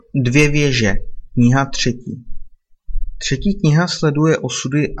Dvě věže, kniha třetí. Třetí kniha sleduje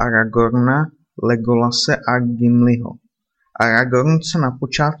osudy Aragorna, Legolase a Gimliho. Aragorn se na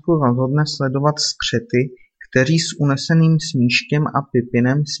počátku rozhodne sledovat skřety, kteří s uneseným Smíškem a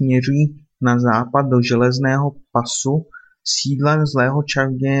Pipinem směřují na západ do železného pasu, sídla zlého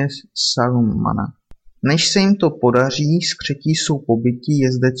čaroděje Sarumana. Než se jim to podaří, skřetí jsou pobiti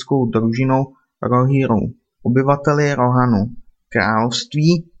jezdeckou družinou Rohirů, obyvateli Rohanu,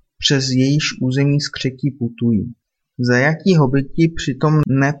 království, přes jejíž území skřetí putují. Zajatí hobiti přitom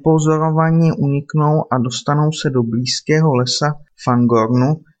nepozorovaně uniknou a dostanou se do blízkého lesa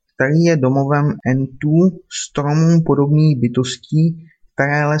Fangornu, který je domovem entů, stromům podobných bytostí,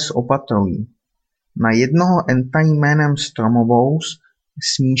 které les opatrují. Na jednoho enta jménem Stromovous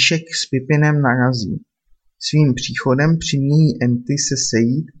Smíšek s Pipinem narazí. Svým příchodem přimějí enty se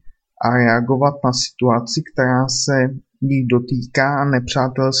sejít a reagovat na situaci, která se jich dotýká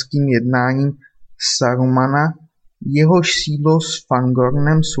nepřátelským jednáním Sarumana, jehož sídlo s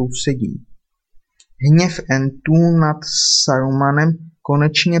Fangornem sousedí. Hněv entů nad Sarumanem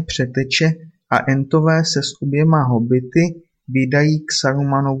konečně přeteče a entové se s oběma hobity vydají k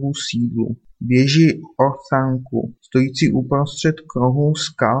Sarumanovu sídlu, věži Orthancu, stojící uprostřed kruhu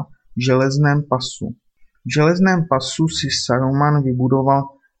skal v železném pasu. V železném pasu si Saruman vybudoval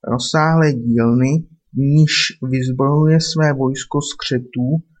rozsáhlé dílny, v níž vyzbrojuje své vojsko skřetů,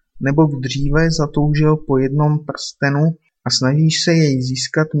 nebo dříve zatoužil po jednom prstenu a snaží se jej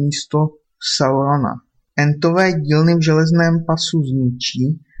získat místo Saurona. Entové dílny v železném pasu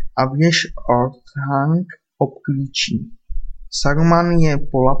zničí a věž Orthanc obklíčí. Saruman je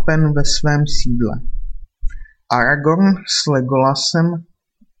polapen ve svém sídle. Aragorn s Legolasem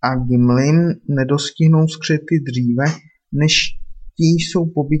a Gimlim nedostihnou skřety dříve, než ti jsou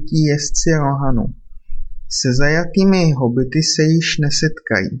pobití jezdci Rohanu. Se zajatými hobity se již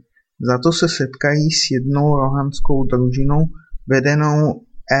nesetkají, za to se setkají s jednou rohanskou družinou vedenou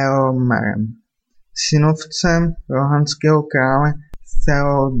Eomerem, synovcem rohanského krále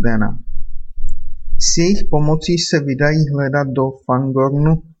Theodena. S jejich pomocí se vydají hledat do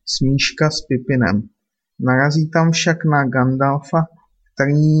Fangornu Smíška s Pipinem. Narazí tam však na Gandalfa,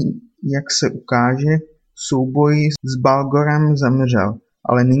 který, jak se ukáže, v souboji s Balgorem zemřel,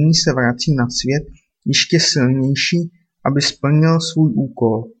 ale nyní se vrací na svět ještě silnější, aby splnil svůj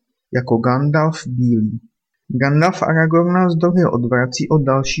úkol, jako Gandalf bílý. Gandalf Aragorna z drohy odvrací od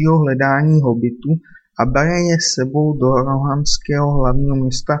dalšího hledání hobitu a bere je sebou do rohanského hlavního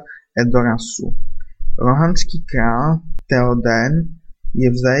města Edorasu. Rohanský král Theoden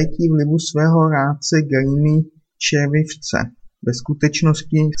je v zajetí vlivu svého rádce Grímy Červivce, ve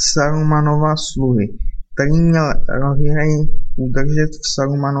skutečnosti Sarumanova sluhy, který měl Rohirey udržet v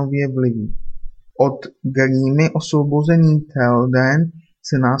Sarumanově vlivu. Od Grímy osvobozený Theoden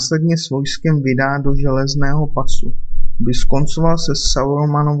se následně s vojskem vydá do železného pasu, aby skoncoval se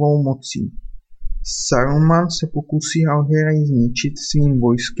Sarumanovou mocí. Saruman se pokusí Rohirey zničit svým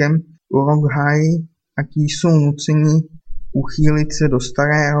vojskem Uruk-hai a ti jsou nuceni uchýlit se do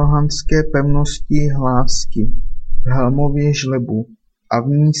staré rohanské pevnosti Hlásky v Helmově žlebu a v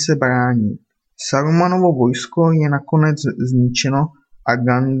ní se brání. Sarumanovo vojsko je nakonec zničeno a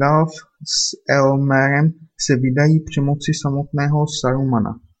Gandalf s Eomerem se vydají přemoci samotného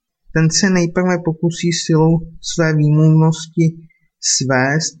Sarumana. Ten se nejprve pokusí silou své výmluvnosti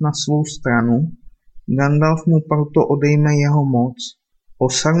svést na svou stranu, Gandalf mu proto odejme jeho moc. O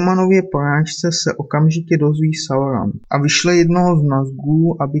Sarumanově porážce se okamžitě dozví Sauron a vyšle jednoho z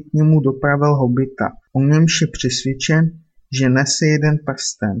Nazgûlů, aby k němu dopravil hobita. O němž je přesvědčen, že nese jeden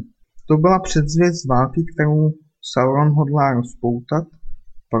prsten. To byla předzvěst války, kterou Sauron hodlá rozpoutat,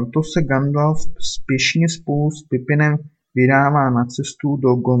 proto se Gandalf spěšně spolu s Pipinem vydává na cestu do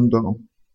Gondoru.